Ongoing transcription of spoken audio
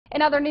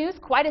In other news,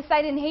 quite a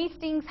sight in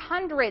Hastings.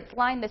 Hundreds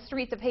lined the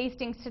streets of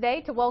Hastings today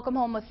to welcome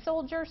home a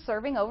soldier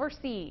serving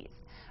overseas.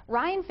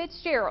 Ryan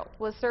Fitzgerald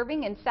was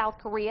serving in South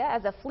Korea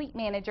as a fleet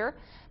manager.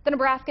 The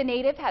Nebraska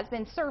native has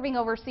been serving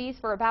overseas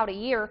for about a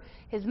year.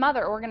 His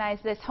mother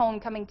organized this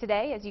homecoming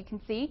today, as you can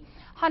see.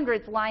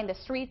 Hundreds lined the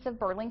streets of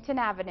Burlington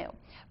Avenue.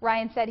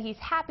 Ryan said he's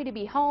happy to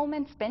be home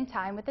and spend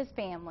time with his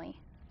family.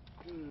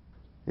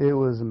 It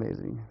was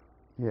amazing.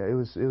 Yeah, it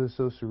was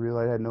so surreal.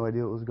 I had no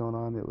idea what was going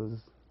on.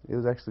 It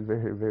was actually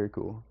very, very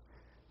cool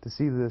to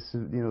see this,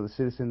 the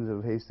citizens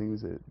of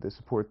Hastings that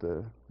support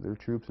their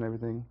troops and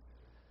everything.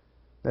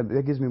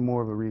 That gives me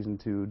more of a reason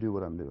to do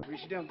what I'm doing.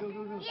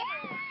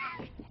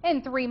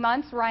 In 3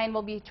 months, Ryan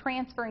will be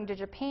transferring to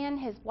Japan.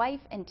 His wife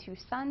and 2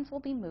 sons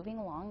will be moving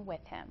along with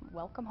him.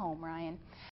 Welcome home, Ryan.